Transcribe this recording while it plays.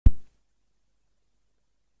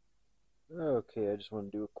Okay, I just want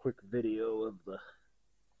to do a quick video of the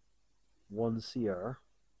 1CR.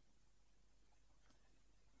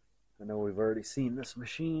 I know we've already seen this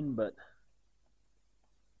machine, but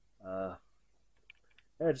uh,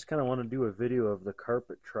 I just kind of want to do a video of the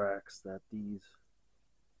carpet tracks that these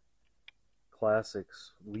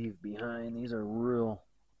classics leave behind. These are real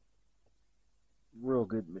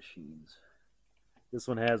good machines. This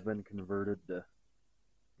one has been converted to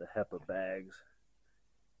the HEPA bags.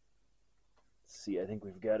 Let's see, I think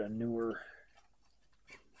we've got a newer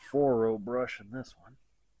 4-row brush in this one.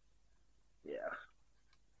 Yeah.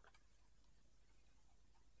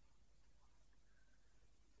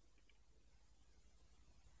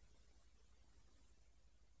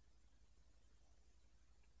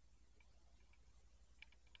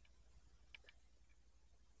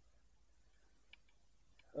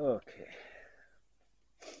 Okay.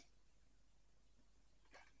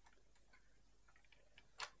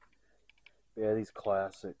 Yeah, these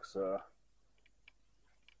classics,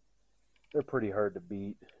 they're pretty hard to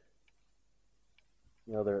beat.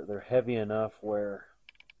 You know, they're heavy enough where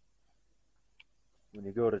when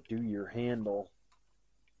you go to do your handle,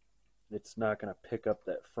 it's not going to pick up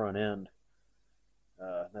that front end.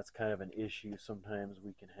 That's kind of an issue sometimes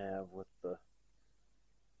we can have with the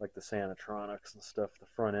Sanatronics and stuff. The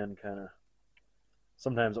front end kind of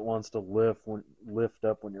sometimes it wants to lift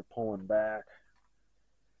up when you're pulling back.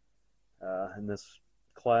 In this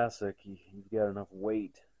classic, you've got enough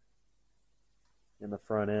weight in the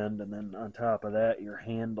front end, and then on top of that, your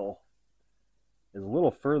handle is a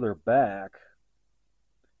little further back,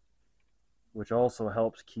 which also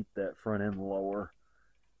helps keep that front end lower.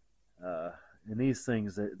 Uh, and these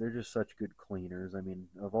things, they're just such good cleaners. I mean,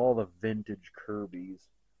 of all the vintage Kirby's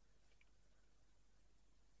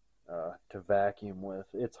to vacuum with,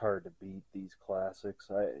 it's hard to beat these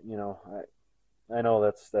classics. I know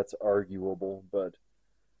that's arguable, but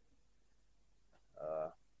uh,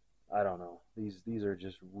 I don't know. These are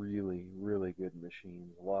just really good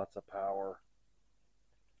machines. Lots of power,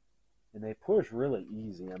 and they push really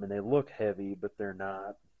easy. I mean, they look heavy, but they're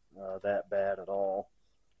not that bad at all.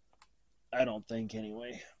 I don't think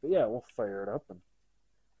anyway. But yeah, we'll fire it up and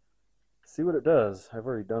see what it does. I've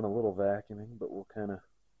already done a little vacuuming, but we'll kind of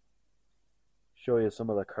show you some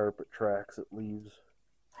of the carpet tracks it leaves.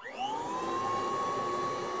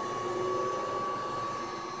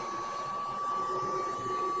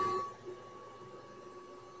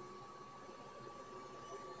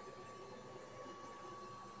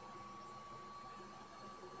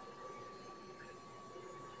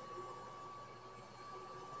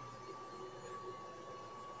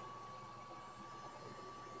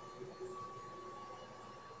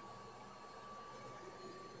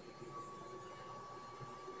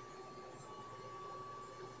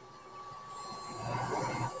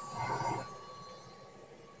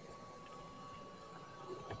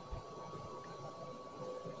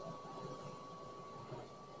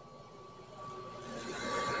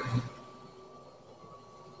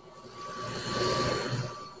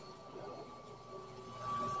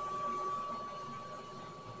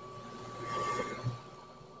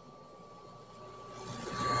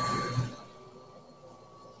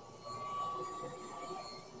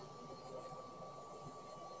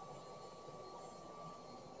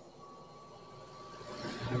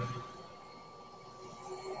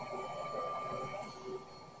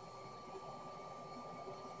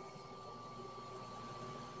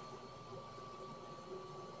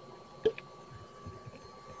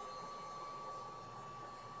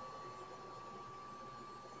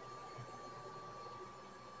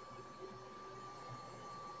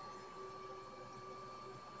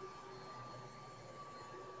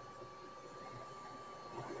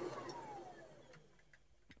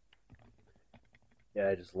 Yeah,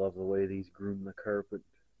 I just love the way these groom the carpet.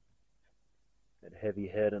 That heavy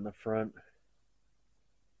head in the front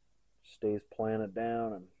stays planted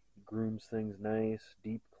down and grooms things nice,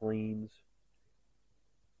 deep cleans.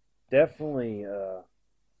 Definitely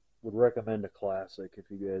would recommend a classic if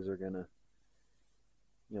you guys are gonna,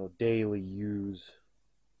 daily use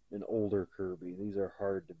an older Kirby. These are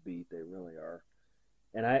hard to beat. They really are.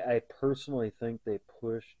 And I personally think they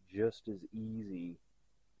push just as easy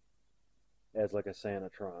as like a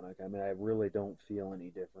Sanatronic. I mean, I really don't feel any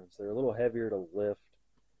difference. They're a little heavier to lift,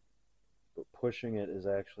 but pushing it is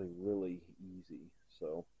actually really easy.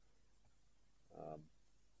 So, um,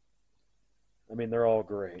 I mean, they're all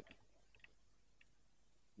great.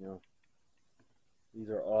 You know, these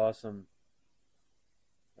are awesome.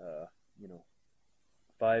 Uh, you know,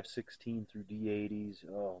 516 through D80s.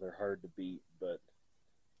 Oh, they're hard to beat, but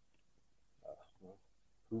well,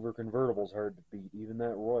 Hoover convertible's hard to beat. Even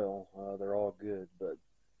that Royal, they're all good. But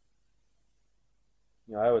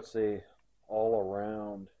I would say all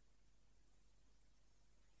around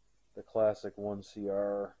the Classic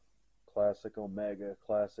 1CR, Classic Omega,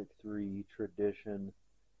 Classic 3, Tradition,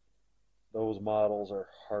 those models are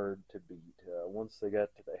hard to beat. Once they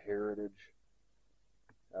got to the Heritage,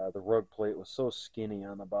 the rug plate was so skinny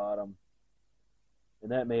on the bottom,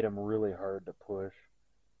 and that made them really hard to push.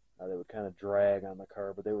 They would kind of drag on the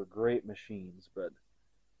car, but they were great machines. But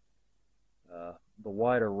the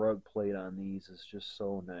wider rug plate on these is just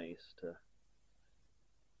so nice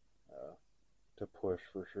uh, to push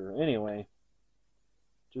for sure. Anyway,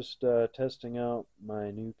 just testing out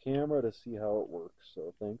my new camera to see how it works.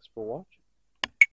 So thanks for watching.